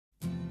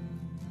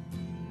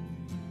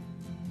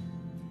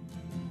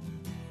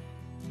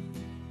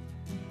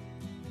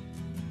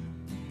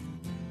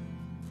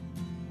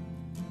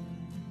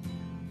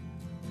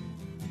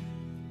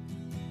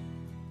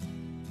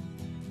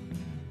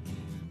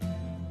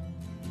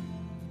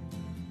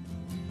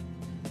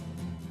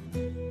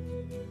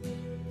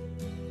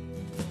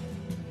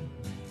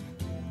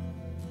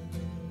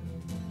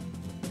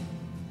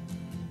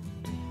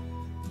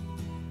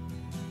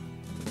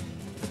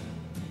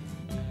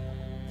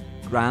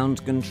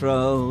Ground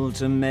control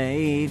to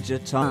Major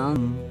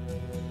Tom.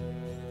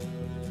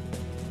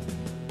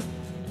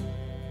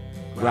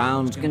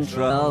 Ground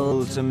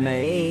control to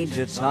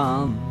Major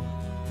Tom.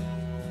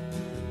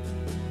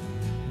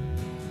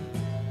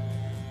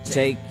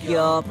 Take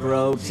your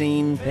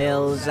protein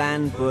pills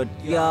and put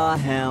your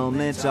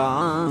helmet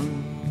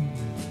on.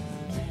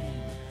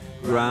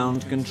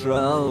 Ground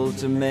control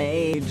to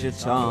Major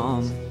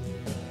Tom.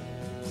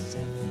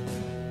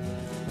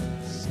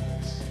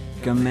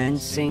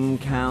 Commencing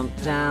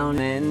countdown,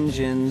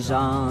 engines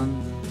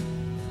on.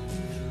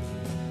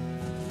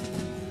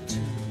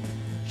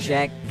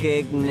 Check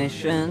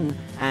ignition,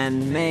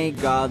 and may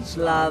God's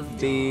love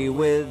be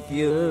with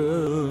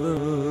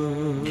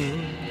you.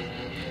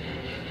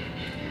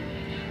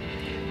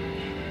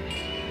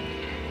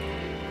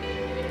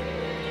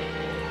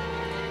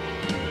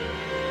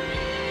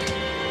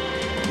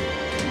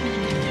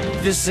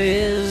 This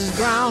is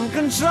ground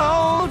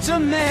control to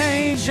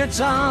Major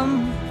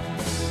Tom.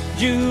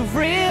 You've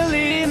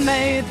really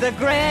made the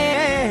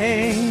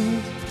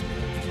grade,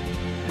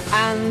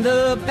 and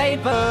the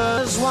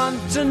papers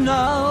want to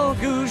know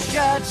whose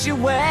shirt you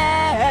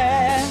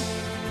wear.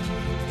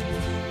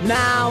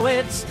 Now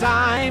it's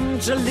time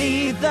to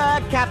leave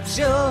the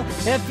capsule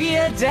if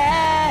you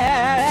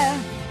dare.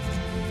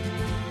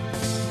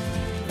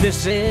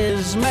 This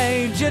is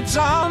Major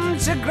Tom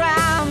to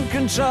ground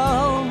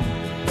control.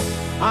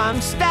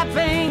 I'm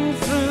stepping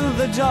through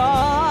the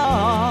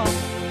door,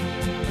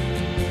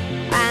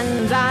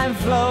 and I'm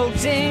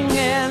floating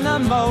in a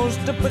most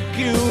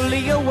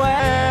peculiar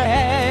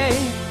way,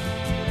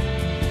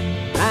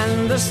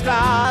 and the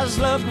stars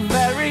look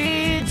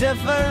very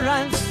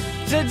different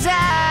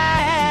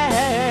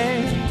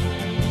today.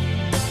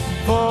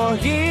 For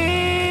here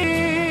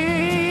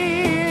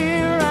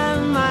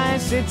am I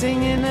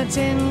sitting in a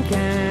tin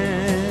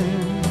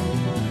can,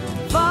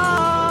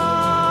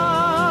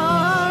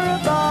 far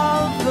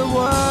above the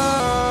world.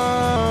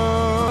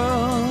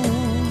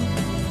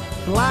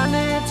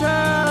 Planet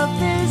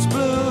Earth is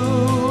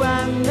blue,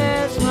 and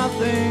there's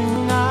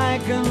nothing I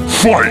can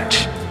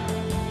fight!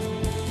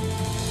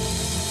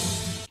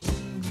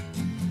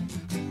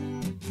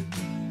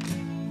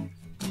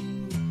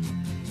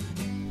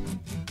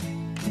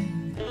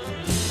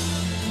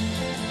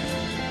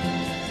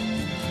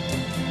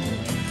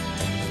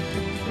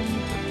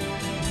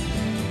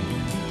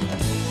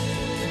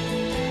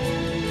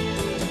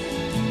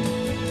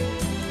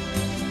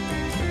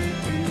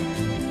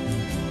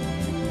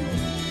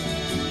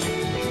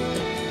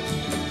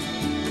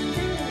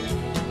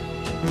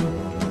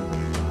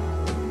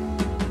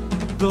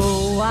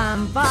 Though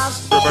I'm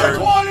past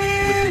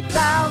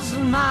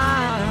 20,000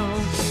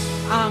 miles,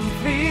 I'm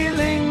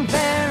feeling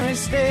very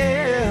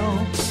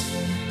still,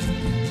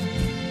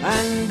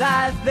 and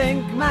I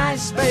think my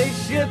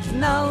spaceship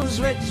knows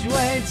which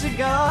way to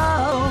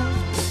go.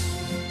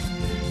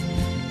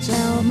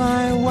 Tell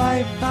my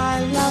wife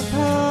I love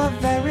her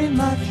very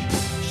much,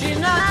 she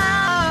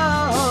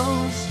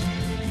knows.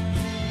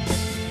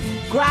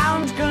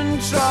 Ground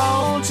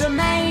control to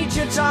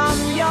Major Tom,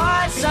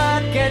 your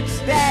circuit's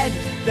dead.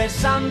 There's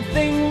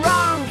something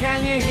wrong,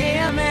 can you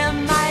hear me,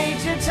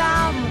 Major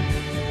Tom?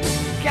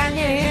 Can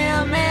you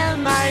hear me,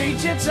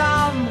 Major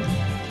Tom?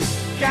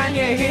 Can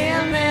you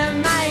hear me,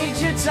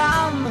 Major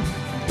Tom?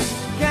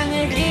 Can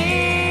you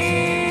hear?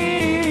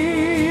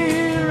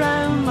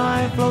 Am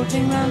I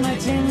floating round my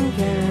tin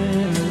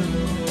can,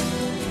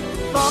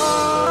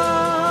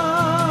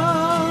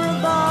 far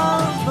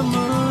above the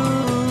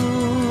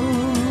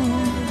moon?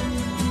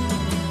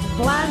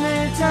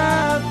 Planet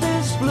Earth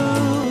is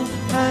blue,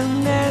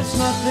 and there's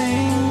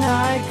nothing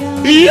I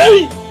can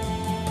do.